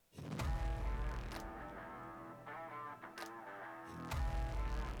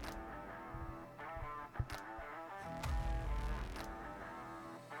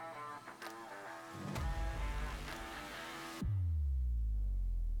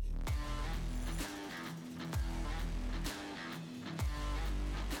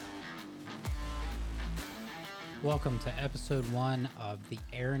Welcome to episode 1 of the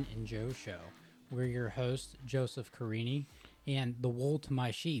Aaron and Joe Show. We're your hosts, Joseph Carini, and the wool to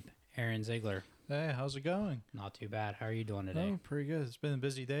my sheep, Aaron Ziegler. Hey, how's it going? Not too bad. How are you doing today? Oh, pretty good. It's been a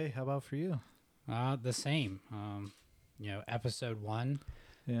busy day. How about for you? The same. Episode 1,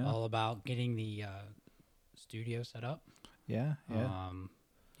 Yeah. all about getting the studio set up. Yeah.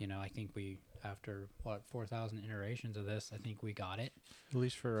 I think we, after 4,000 iterations of this, I think we got it. At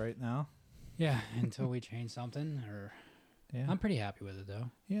least for right now. Yeah, until we change something. Yeah. I'm pretty happy with it, though.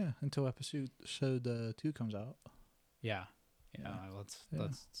 Yeah, until episode 2 comes out. Yeah. Yeah.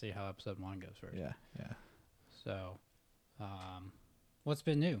 Let's see how episode 1 goes first. Yeah. So, what's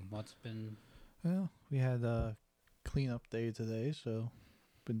been new? Well, we had a cleanup day today, so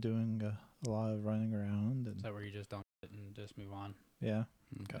been doing a lot of running around. Is And that where you just dump it and just move on? yeah.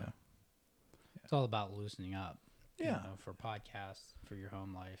 Okay. Yeah. It's all about loosening up. Yeah. For podcasts, for your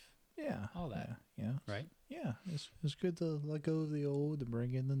home life, Yeah. all that. Yeah. right? Yeah. It's good to let go of the old and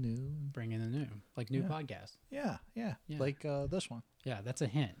bring in the new. Bring in the new, like new Yeah. podcasts. Yeah. Yeah. Like this one. Yeah, that's a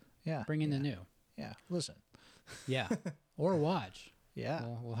hint. Yeah. Bring in the new. Yeah. Listen. Yeah, or watch.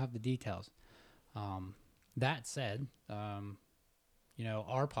 Yeah. We'll have the details. That said, our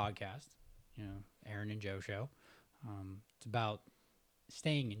podcast, Aaron and Joe Show, it's about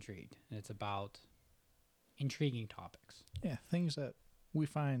staying intrigued. And it's about intriguing topics. Yeah. Things that we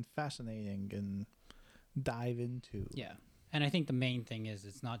find fascinating and dive into. Yeah. And I think the main thing is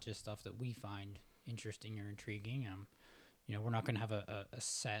it's not just stuff that we find interesting or intriguing. We're not going to have a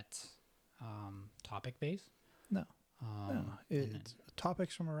set topic base. No. Um, It's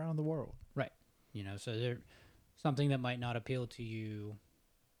topics from around the world. Right. So there, something that might not appeal to you,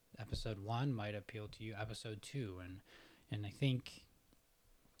 episode 1 might appeal to you, episode 2, and I think,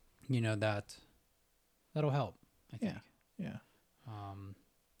 that'll help. I think. Yeah.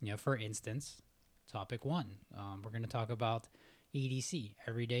 For instance, topic 1, we're going to talk about EDC,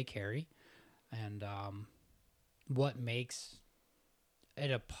 everyday carry, and what makes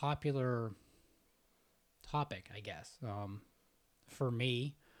it a popular topic, I guess. For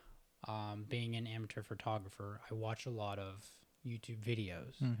me, being an amateur photographer, I watch a lot of YouTube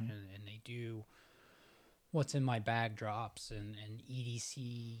videos, and they do what's in my bag drops and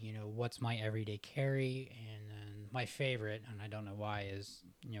EDC, what's my everyday carry, and then my favorite, and I don't know why, is,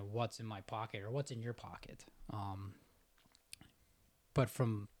 what's in my pocket or what's in your pocket. But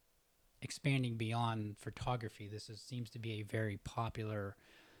from expanding beyond photography, seems to be a very popular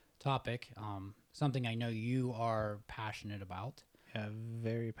topic, something I know you are passionate about. Yeah,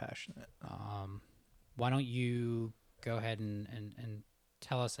 very passionate. Why don't you go ahead and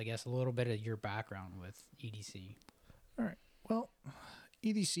tell us, I guess, a little bit of your background with EDC? All right. Well,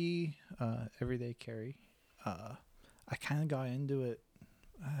 EDC, everyday carry. I kind of got into it,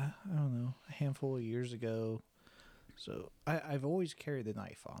 I don't know, a handful of years ago. So I've always carried a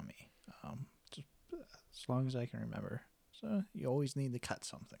knife on me, just as long as I can remember. So you always need to cut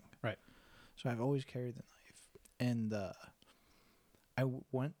something. Right. So I've always carried the knife. And I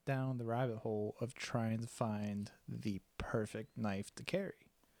went down the rabbit hole of trying to find the perfect knife to carry.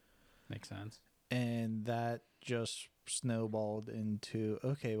 Makes sense. And that just snowballed into,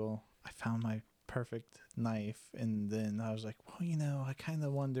 okay, well, I found my perfect knife. And then I was like, well, I kind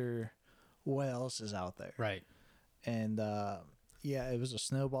of wonder what else is out there. Right. And it was a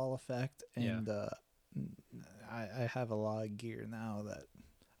snowball effect. And I have a lot of gear now that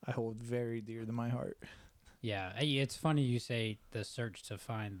I hold very dear to my heart. Yeah, it's funny you say the search to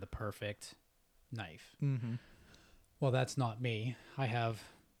find the perfect knife. Mm-hmm. Well, that's not me. I have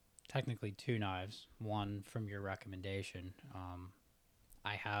technically 2 knives, one from your recommendation.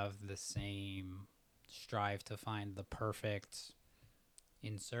 I have the same strive to find the perfect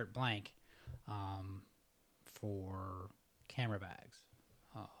insert blank for camera bags.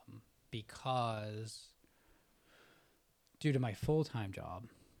 Because due to my full-time job,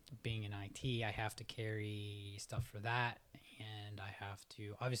 being in IT, I have to carry stuff for that, and I have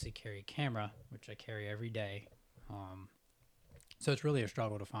to obviously carry a camera, which I carry every day. So it's really a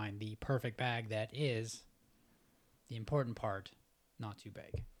struggle to find the perfect bag that is the important part, not too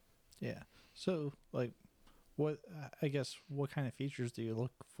big. Yeah. So, what kind of features do you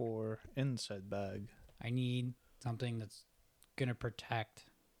look for in said bag? I need something that's going to protect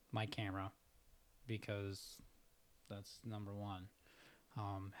my camera, because that's number one.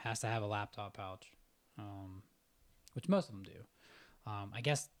 Has to have a laptop pouch, which most of them do. I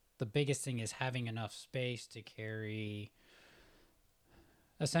guess the biggest thing is having enough space to carry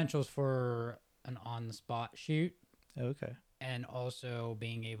essentials for an on-the-spot shoot. Okay. And also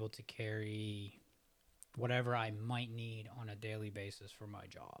being able to carry whatever I might need on a daily basis for my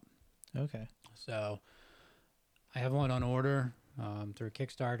job. Okay. So I have one on order through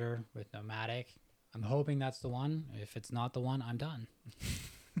Kickstarter with Nomadic. I'm hoping that's the one. If it's not the one, I'm done.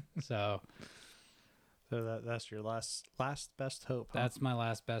 So that's your last best hope. Huh? that's my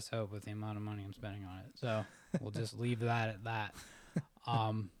last best hope with the amount of money I'm spending on it. So we'll just leave that at that.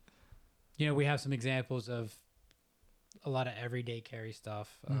 We have some examples of a lot of everyday carry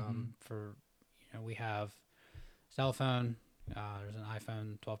stuff. We have cell phone. There's an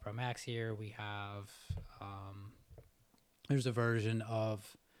iPhone 12 Pro Max here. We have there's a version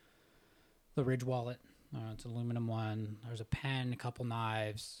of the Ridge wallet. It's an aluminum one. There's a pen, a couple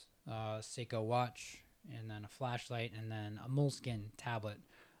knives, Seiko watch, and then a flashlight, and then a Moleskine tablet.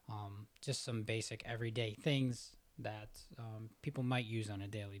 Just some basic everyday things that people might use on a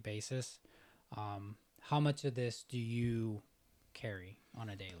daily basis. How much of this do you carry on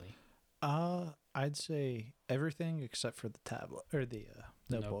a daily? I'd say everything except for the tablet or the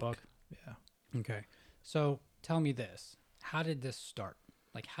notebook. Yeah. Okay. So tell me this. How did this start?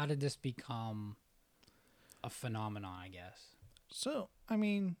 Like, how did this become a phenomenon, I guess? So, I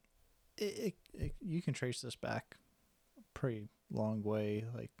mean, you can trace this back a pretty long way,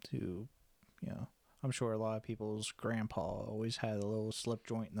 like to, I'm sure a lot of people's grandpa always had a little slip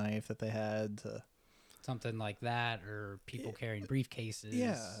joint knife that they had to... Something like that, or people carrying briefcases.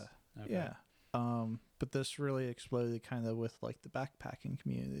 Yeah. Okay. Yeah. But this really exploded kind of with like the backpacking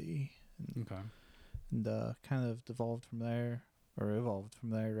community. Okay. And kind of evolved from there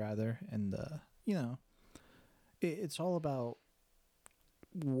rather. And, it's all about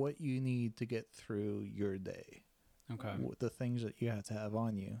what you need to get through your day. Okay. The things that you have to have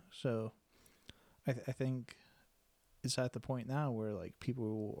on you. So I think it's at the point now where like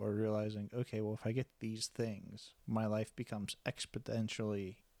people are realizing, okay, well, if I get these things, my life becomes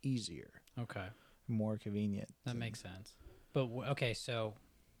exponentially easier. Okay. More convenient. That makes sense. But okay, so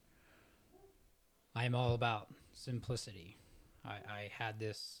I am all about simplicity. I had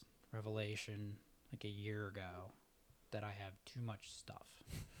this revelation like a year ago that I have too much stuff.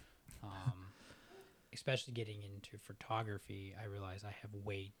 Especially getting into photography, I realize I have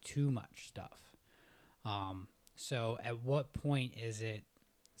way too much stuff. So at what point is it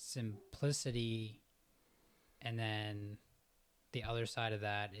simplicity, and then the other side of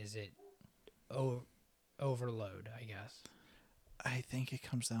that, is it overload, I guess? I think it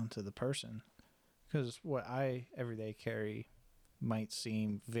comes down to the person, because what I everyday carry might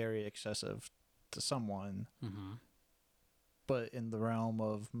seem very excessive to someone, but in the realm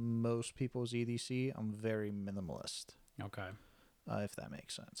of most people's EDC, I'm very minimalist. Okay. If that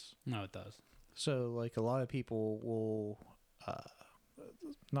makes sense. No, it does. So, like, a lot of people will,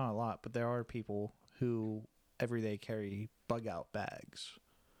 not a lot, but there are people who everyday carry bug out bags.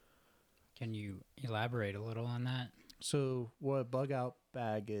 Can you elaborate a little on that? So what a bug out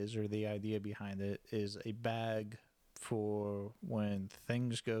bag is, or the idea behind it, is a bag for when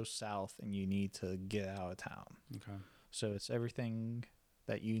things go south and you need to get out of town. Okay. So it's everything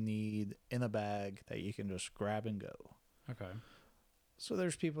that you need in a bag that you can just grab and go. Okay. So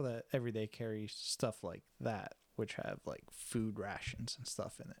there's people that everyday carry stuff like that, which have like food rations and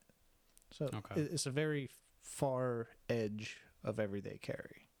stuff in it. So it's a very far edge of everyday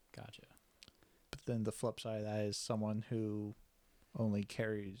carry. Gotcha. But then the flip side of that is someone who only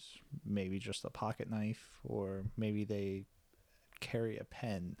carries maybe just a pocket knife, or maybe they carry a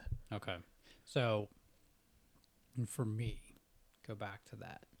pen. Okay. So for me, go back to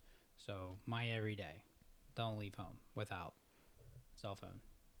that. So my everyday, don't leave home without cell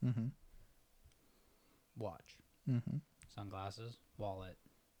phone, watch, sunglasses, wallet.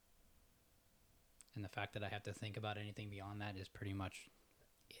 And the fact that I have to think about anything beyond that is pretty much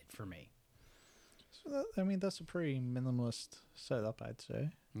it for me. So that's a pretty minimalist setup, I'd say.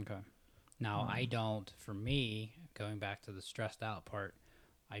 Okay. Now, I don't, for me, going back to the stressed out part,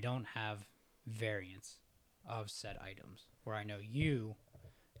 I don't have variants of said items, where I know you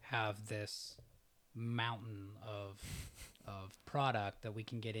have this mountain of product that we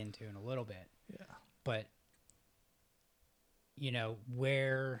can get into in a little bit. Yeah. But,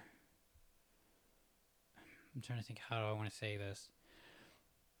 where... I'm trying to think, how do I want to say this?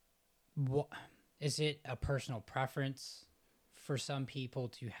 What, is it a personal preference for some people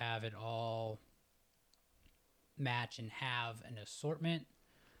to have it all match and have an assortment?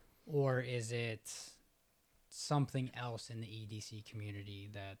 Or is it something else in the EDC community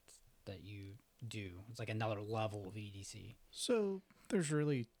that you do? It's like another level of EDC. So there's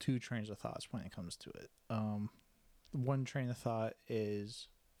really two trains of thoughts when it comes to it. One train of thought is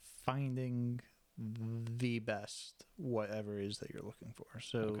finding the best whatever it is that you're looking for.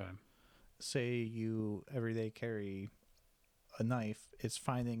 So say you everyday carry a knife. It's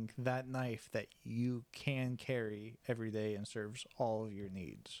finding that knife that you can carry every day and serves all of your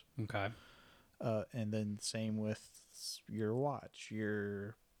needs. Okay. And then same with your watch,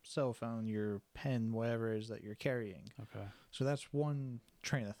 your cell phone, your pen, whatever it is that you're carrying. Okay. So that's one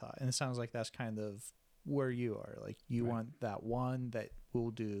train of thought. And it sounds like that's kind of where you are. Like you Right. want that one that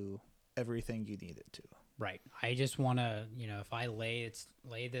will do everything you need it to. Right. I just want to, if I lay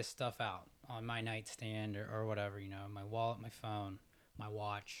this stuff out on my nightstand or whatever, my wallet, my phone, my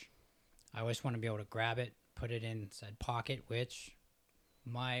watch, I always want to be able to grab it, put it in said pocket, which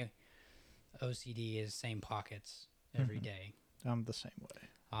my OCD is same pockets every day. I'm the same way.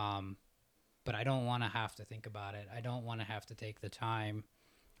 But I don't want to have to think about it. I don't want to have to take the time.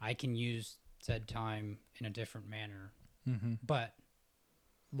 I can use said time in a different manner. Mm-hmm. But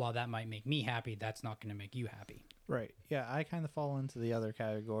while that might make me happy, that's not going to make you happy. Right. Yeah, I kind of fall into the other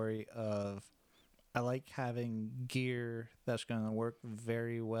category of I like having gear that's going to work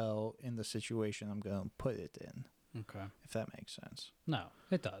very well in the situation I'm going to put it in, Okay. if that makes sense. No,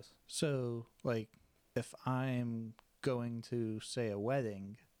 it does. So, like, if I'm going to, say, a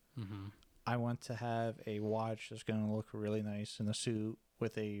wedding, Mm-hmm. I want to have a watch that's going to look really nice in a suit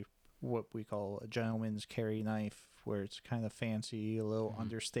with a what we call a gentleman's carry knife, where it's kind of fancy, a little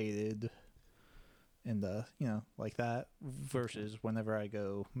understated, and like that. Versus whenever I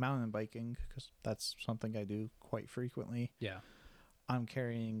go mountain biking, because that's something I do quite frequently. Yeah. I'm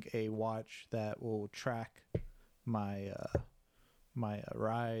carrying a watch that will track my my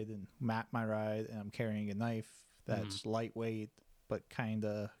ride and map my ride, and I'm carrying a knife that's lightweight but kind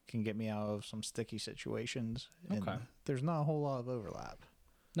of can get me out of some sticky situations. And Okay. there's not a whole lot of overlap.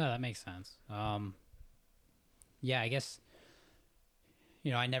 No, that makes sense. Yeah, I guess,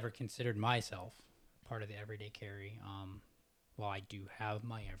 I never considered myself part of the everyday carry. Well, I do have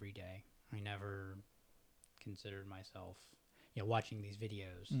my everyday. I never considered myself, watching these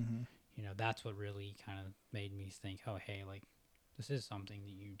videos. Mm-hmm. That's what really kind of made me think, oh, hey, like, this is something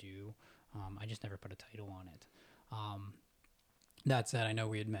that you do. I just never put a title on it. That said, I know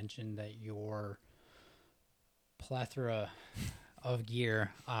we had mentioned that your plethora of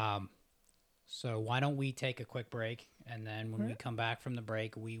gear. So why don't we take a quick break, and then when we come back from the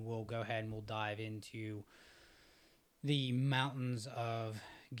break, we will go ahead and we'll dive into the mountains of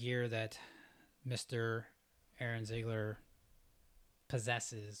gear that Mr. Aaron Ziegler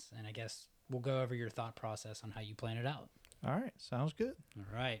possesses, and I guess we'll go over your thought process on how you plan it out. All right. Sounds good.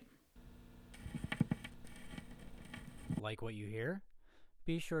 All right. Like what you hear?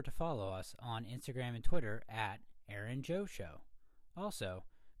 Be sure to follow us on Instagram and Twitter at Aaron Joe Show. Also,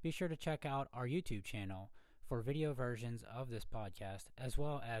 be sure to check out our YouTube channel for video versions of this podcast as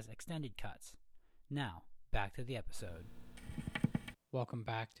well as extended cuts. Now, back to the episode. Welcome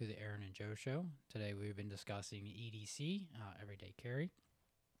back to the Aaron and Joe Show. Today we've been discussing EDC, Everyday Carry.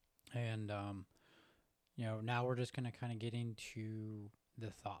 And, now we're just going to kind of get into the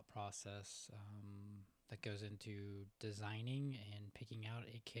thought process that goes into designing and picking out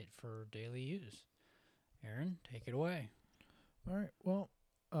a kit for daily use. Aaron, take it away. All right. Well,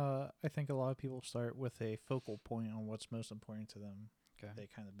 I think a lot of people start with a focal point on what's most important to them. Okay. They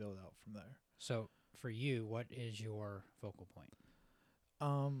kind of build out from there. So, for you, what is your focal point?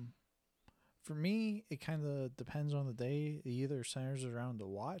 For me, it kind of depends on the day. It either centers around a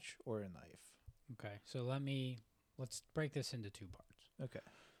watch or a knife. Okay. So let's break this into two parts. Okay.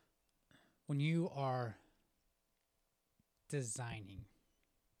 When you are designing,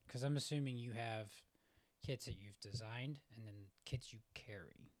 because I'm assuming you have kits that you've designed and then kits you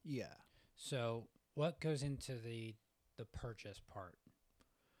carry. Yeah. So what goes into the purchase part?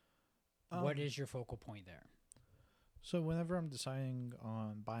 What is your focal point there? So whenever I'm deciding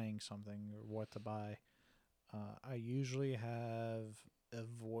on buying something or what to buy, I usually have a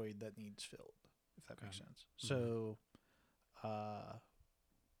void that needs filled, if that makes sense. So,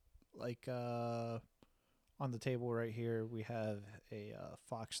 on the table right here, we have a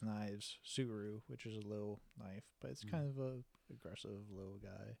Fox Knives Suru, which is a little knife, but it's kind of a aggressive little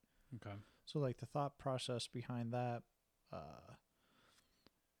guy. Okay. So, like, the thought process behind that,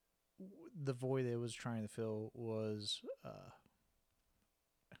 the void it was trying to fill was,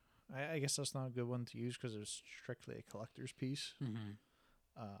 I guess that's not a good one to use because it was strictly a collector's piece. Mm-hmm.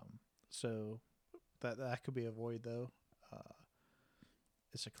 So that could be a void though.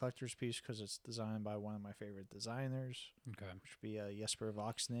 It's a collector's piece because it's designed by one of my favorite designers, Okay. which would be Jesper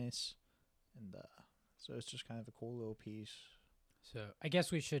Voxnes, and so it's just kind of a cool little piece. So I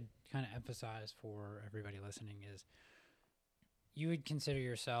guess we should kind of emphasize for everybody listening is you would consider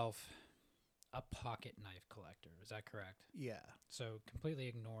yourself a pocket knife collector. Is that correct? Yeah. So completely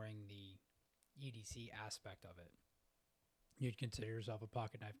ignoring the EDC aspect of it. you'd consider yourself a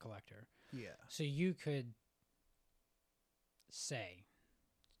pocket knife collector. Yeah. So you could say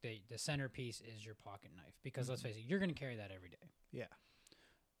the centerpiece is your pocket knife because let's face it, you're going to carry that every day. Yeah.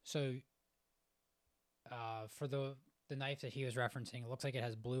 So for the knife that he was referencing, it looks like it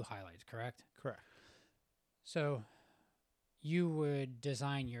has blue highlights, correct? Correct. So you would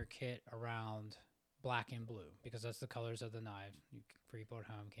design your kit around black and blue because that's the colors of the knife. For people at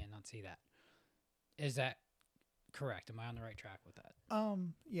home cannot see that. Is that correct? Am I on the right track with that?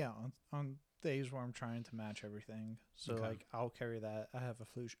 Yeah, on days where I'm trying to match everything. So Okay. like I'll carry that. I have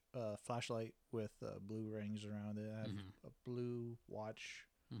a flashlight with blue rings around it. I have a blue watch.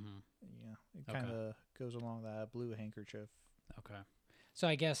 Mm-hmm. Yeah, it Okay. kind of goes along that blue handkerchief. Okay. So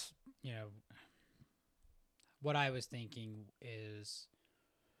I guess, what I was thinking is,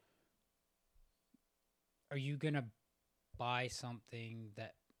 are you going to buy something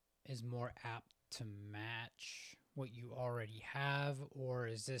that is more apt to match what you already have? Or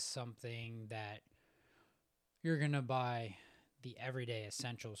is this something that you're going to buy the everyday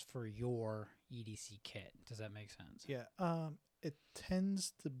essentials for your EDC kit? Does that make sense? Yeah. It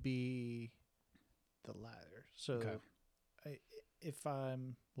tends to be the latter. So Okay. if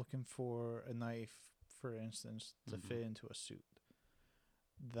I'm looking for a knife, for instance, to Mhm. fit into a suit,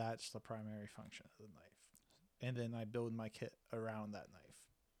 that's the primary function of the knife. And then I build my kit around that knife.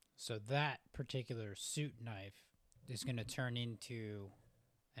 So that particular suit knife is going to turn into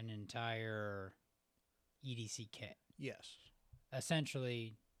an entire EDC kit, Yes.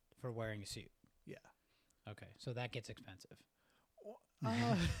 essentially for wearing a suit. Yeah. Okay, so that gets expensive.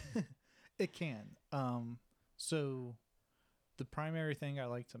 It can. So the primary thing I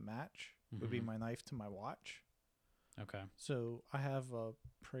like to match would be Mhm. my knife to my watch. Okay. So I have a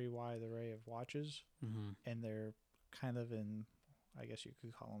pretty wide array of watches, Mm-hmm. and they're kind of in, I guess you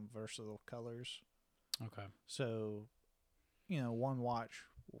could call them versatile colors. Okay. So, one watch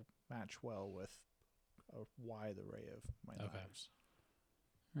will match well with a wide array of my Okay. knives.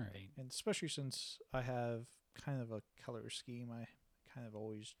 All right. And especially since I have kind of a color scheme, I kind of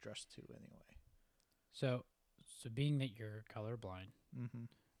always dress to anyway. So being that you're colorblind, Mm-hmm.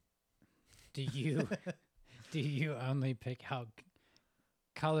 do you only pick out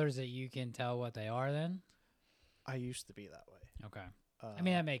colors that you can tell what they are? Then. I used to be that way. Okay. I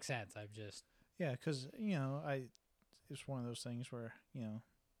mean that makes sense. I've just. Yeah, because it's one of those things where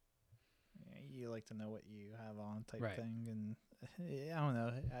you like to know what you have on type Right. thing, and I don't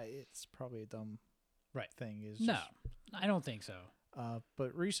know. It's probably a dumb Right. thing. Is No, just, I don't think so.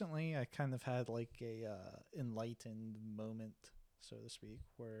 but recently I kind of had like a enlightened moment, so to speak,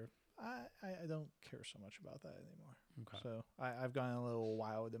 where I don't care so much about that anymore. Okay. So I've gotten a little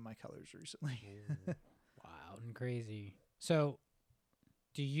wild in my colors recently. Ooh, wild and crazy. So,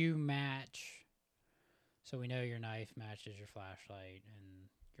 do you match? So we know your knife matches your flashlight and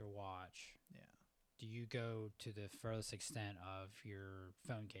your watch. Yeah. Do you go to the furthest extent of your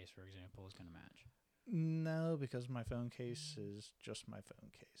phone case, for example, is going to match? No, because my phone case is just my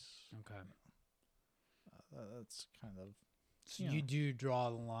phone case. Okay. That's kind of. So Yeah. you do draw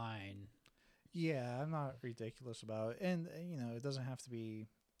the line. Yeah, I'm not ridiculous about it. And, it doesn't have to be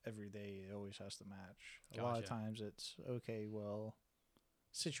every day. It always has to match. A lot of Gotcha. times it's, okay, well,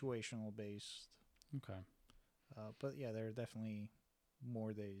 situational based. Okay. But, yeah, there are definitely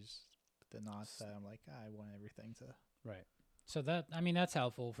more days than not that I'm like, I want everything to. Right. So that's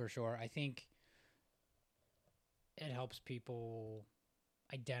helpful for sure. I think it helps people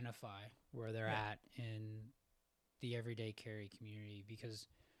identify where they're Yeah. at in the everyday carry community because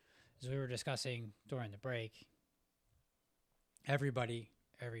as we were discussing during the break, everybody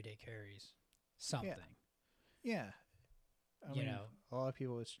everyday carries something. Yeah. I mean, know. a lot of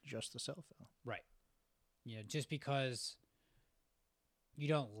people, it's just a cell phone. Right. Just because you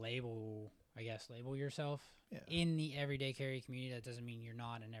don't label yourself Yeah. in the everyday carry community, that doesn't mean you're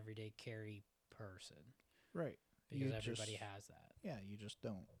not an everyday carry person Right. because You everybody just- has that. Yeah, you just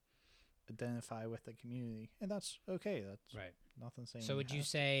don't identify with the community. And that's okay. That's Right. nothing saying. So would you have-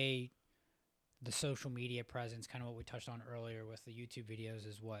 say the social media presence, kind of what we touched on earlier with the YouTube videos,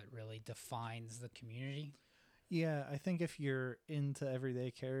 is what really defines the community? Yeah, I think if you're into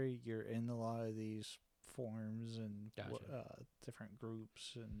everyday carry, you're in a lot of these forums and Gotcha. different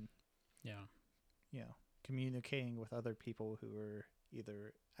groups, and Yeah. communicating with other people who are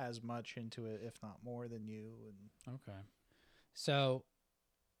either as much into it, if not more than you. And Okay. So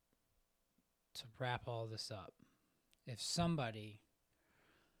to wrap all this up, if somebody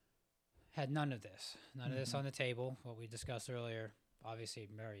had none of this Mhm. on the table, what we discussed earlier, obviously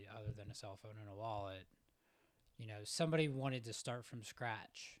very other than a cell phone and a wallet, somebody wanted to start from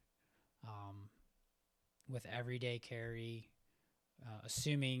scratch with everyday carry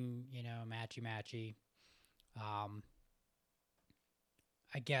assuming, matchy.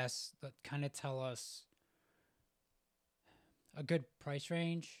 I guess that kind of tell us a good price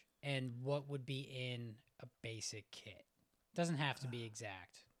range and what would be in a basic kit. Doesn't have to be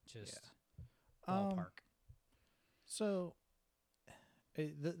exact, just ballpark. So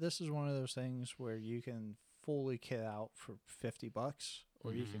this is one of those things where you can fully kit out for $50,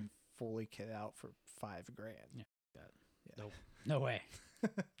 or you can fully kit out for $5,000. Yeah. Nope. No way.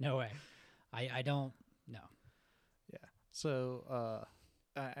 No way. I don't. No. Yeah. So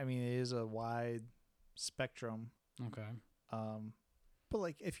I mean, it is a wide spectrum. Okay. But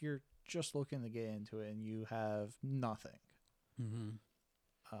like if you're just looking to get into it and you have nothing,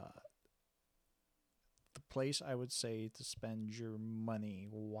 the place I would say to spend your money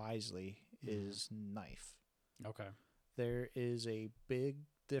wisely is knife. Okay. There is a big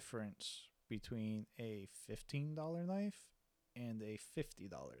difference between a $15 knife and a $50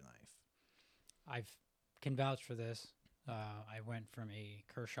 knife. I can vouch for this. I went from a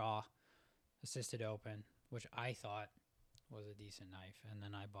Kershaw assisted open, which I thought was a decent knife, and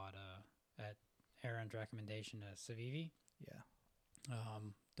then I bought at Aaron's recommendation a Civivi. Yeah.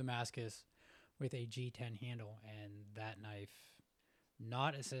 Damascus with a G10 handle, and that knife,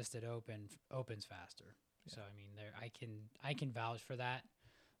 not assisted opens faster. Yeah. So I mean, I can vouch for that,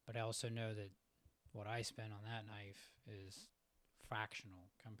 but I also know that what I spent on that knife is fractional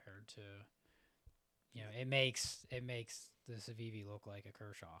compared to, it makes the Civivi look like a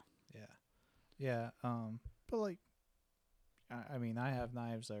Kershaw. Yeah. Yeah. But like, I mean, I have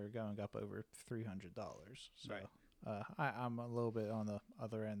knives that are going up over $300. So Right. I'm a little bit on the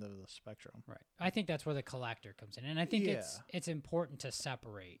other end of the spectrum. Right. I think that's where the collector comes in, and I think it's important to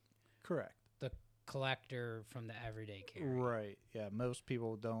separate Correct. the collector from the everyday carry. Right. Yeah. Most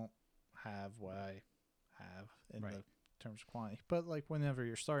people don't have what I have in the terms of quantity. But like whenever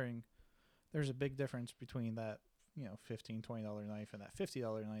you're starting, there's a big difference between that, $15, $20 knife and that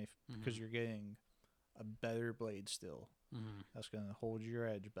 $50 knife because you're getting a better blade still. That's going to hold your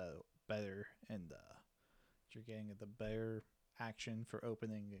edge better, and you're getting the better action for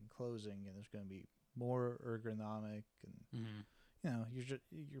opening and closing, and there's going to be more ergonomic, and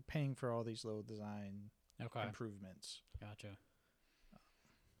you're paying for all these little design improvements. Gotcha.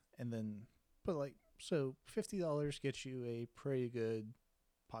 And then, but like, so $50 gets you a pretty good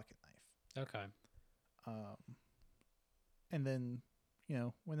pocket knife. Okay. And then,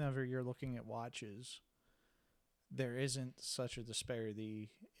 whenever you're looking at watches, there isn't such a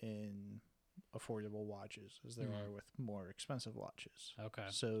disparity in affordable watches as there are with more expensive watches. Okay.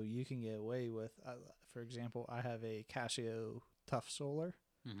 So you can get away with, for example, I have a Casio Tough Solar.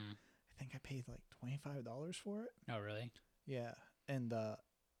 I think I paid like $25 for it. Oh, really? Yeah. And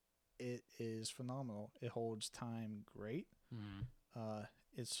it is phenomenal. It holds time great.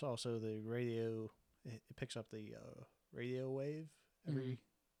 It's also the radio. It picks up the radio wave every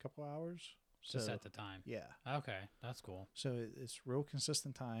couple hours. So set the time. Yeah. Okay, that's cool. So it's real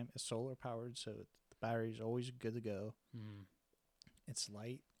consistent time. It's solar powered, so the battery's always good to go. It's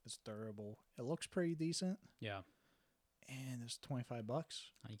light. It's durable. It looks pretty decent. Yeah. And it's $25.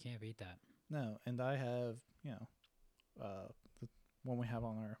 You can't beat that. No, and I have, the one we have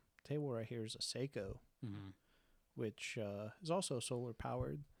on our table right here is a Seiko, which is also solar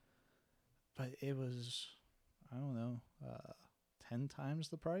powered, but it was, I don't know, 10 times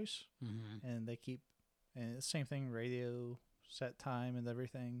the price. And they keep, and it's the same thing, radio set time and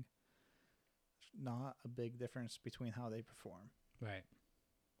everything. Not a big difference between how they perform. Right.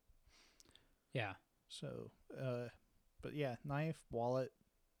 Yeah. So, but yeah, knife, wallet,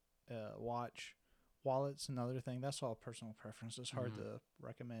 watch. Wallet's another thing. That's all personal preference. It's hard to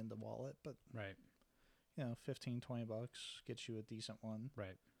recommend a wallet, but right. $15, $20 gets you a decent one.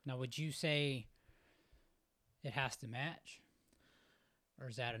 Right. Now, would you say it has to match? Or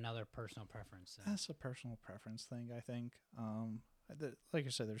is that another personal preference thing? That's a personal preference thing, I think. Like I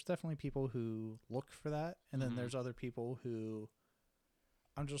said, there's definitely people who look for that, and then there's other people who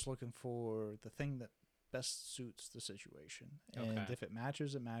I'm just looking for the thing that best suits the situation. And if it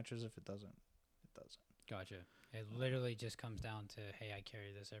matches, it matches. If it doesn't, it doesn't. Gotcha. It literally just comes down to, hey, I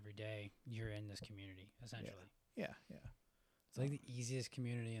carry this every day. You're in this community, essentially. Yeah. It's like the easiest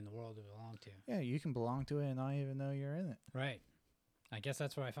community in the world to belong to. Yeah, you can belong to it and not even know you're in it. Right. I guess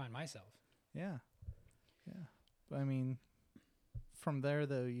that's where I find myself. Yeah. But I mean, from there,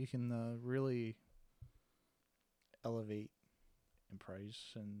 though, you can really elevate in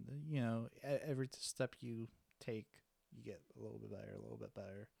price. And, every step you take, you get a little bit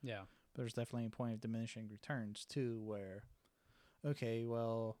better. Yeah. But there's definitely a point of diminishing returns, too, where, okay,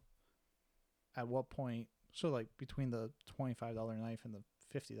 well, at what point, So like between the $25 knife and the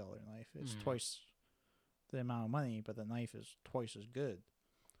 $50 knife, it's Mm. twice the amount of money, but the knife is twice as good.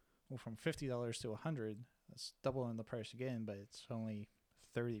 Well, from $50 to $100, that's doubling the price again, but it's only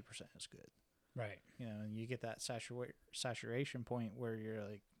 30% as good. Right. You know, and you get that saturation point where you're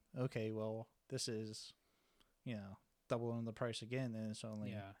like, okay, well, this is, you know, doubling the price again, and it's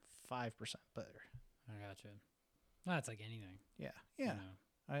only Yeah. 5% better. I gotcha. Well, that's like anything. Yeah, you yeah. know.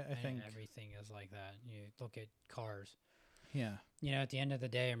 I think, Everything is like that. You look at cars. yeah, You know, at the end of the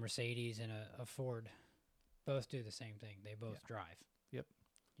day, a Mercedes and a Ford both do the same thing. They both Yeah. drive. Yep.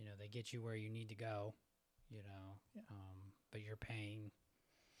 You know, they get you where you need to go. You know, Yeah. but you're paying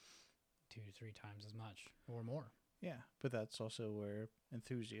 2 to 3 times as much or more. yeah. But that's also where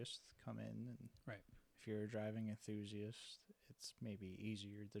enthusiasts come in, and Right. if you're a driving enthusiast, it's maybe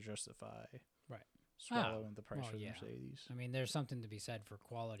easier to justify Right. swallowing the price well, of the yeah. Mercedes. I mean, there's something to be said for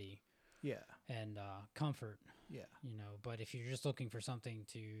quality Yeah, and comfort. yeah, You know, but if you're just looking for something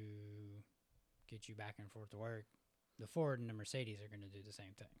to get you back and forth to work, the Ford and the Mercedes are going to do the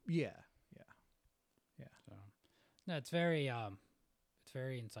same thing. yeah, yeah, So, no, it's very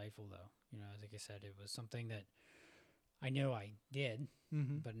insightful though. You know, like I said, it was something that I knew I did,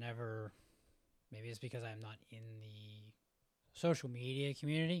 mm-hmm. but never. Maybe it's because I'm not in the social media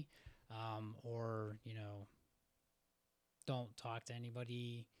community, or you know, don't talk to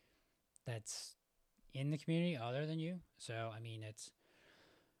anybody that's in the community other than you. So I mean, it's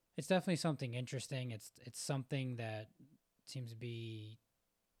definitely something interesting. It's something that seems to be,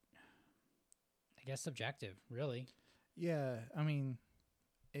 I guess, subjective, really. Yeah. I mean,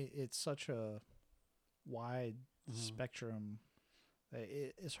 it's such a wide Mhm. spectrum that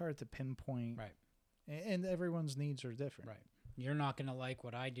it's hard to pinpoint. Right. And everyone's needs are different. Right. You're not gonna like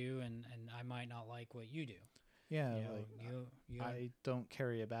what I do, and I might not like what you do. Yeah, You know, like you I don't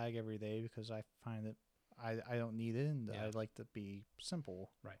carry a bag every day because I find that I don't need it, and Yeah. I like to be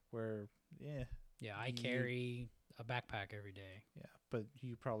simple. Right. Where, yeah, yeah, I you- carry a backpack every day. yeah, but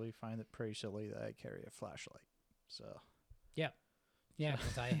you probably find it pretty silly that I carry a flashlight. So, Yeah,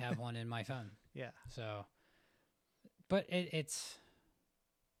 because I have one in my phone. yeah, So, but it's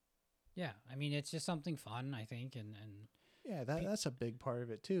yeah. I mean, it's just something fun, I think, and yeah, that's a big part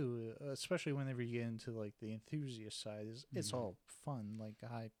of it too. Especially whenever you get into like the enthusiast side, is it's Mhm. all fun. Like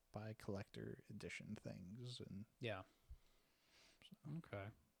I buy collector edition things, and yeah.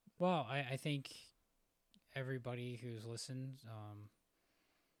 Okay. Well, I think everybody who's listened,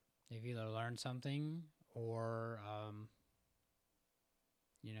 they've either learned something or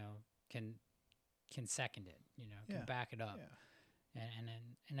you know, can second it. You know, can Yeah, back it up. yeah,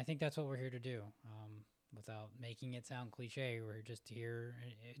 And I think that's what we're here to do. Without making it sound cliche, we're just here.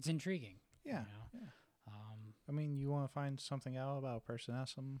 It's intriguing. yeah, You know? yeah. Um, I mean, you want to find something out about a person,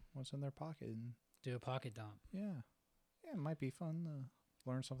 ask them what's in their pocket, and do a pocket dump. yeah, it might be fun to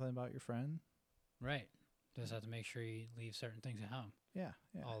learn something about your friend. Right. Just have to make sure you leave certain things at home Yeah,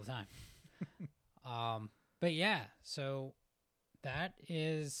 yeah, all the time. But yeah, so that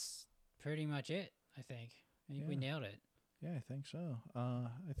is pretty much it. I think we Yeah. nailed it. yeah. I think so.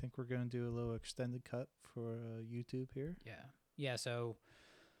 I think we're gonna do a little extended cut for YouTube here. Yeah. So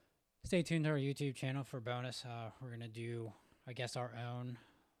stay tuned to our YouTube channel for bonus. We're gonna do, I guess, our own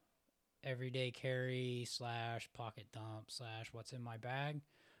everyday carry / pocket dump / what's in my bag.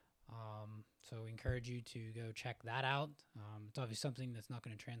 So we encourage you to go check that out. It's obviously something that's not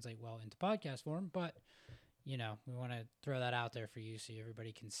going to translate well into podcast form, but you know, we want to throw that out there for you so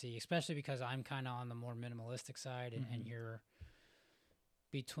everybody can see, especially because I'm kind of on the more minimalistic side and you're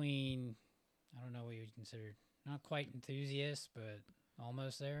between, I don't know what you would consider, not quite enthusiast, but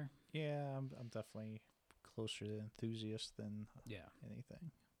almost there. Yeah, I'm definitely closer to enthusiast than Yeah.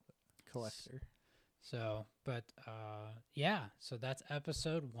 anything. Collector. So, but yeah, so that's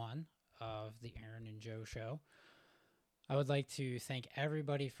episode 1 of the Aaron and Joe show. I would like to thank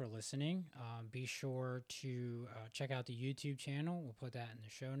everybody for listening. Be sure to check out the YouTube channel. We'll put that in the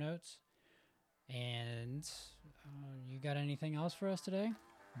show notes. And you got anything else for us today?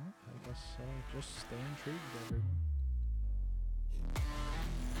 Well, I guess just stay intrigued, everyone.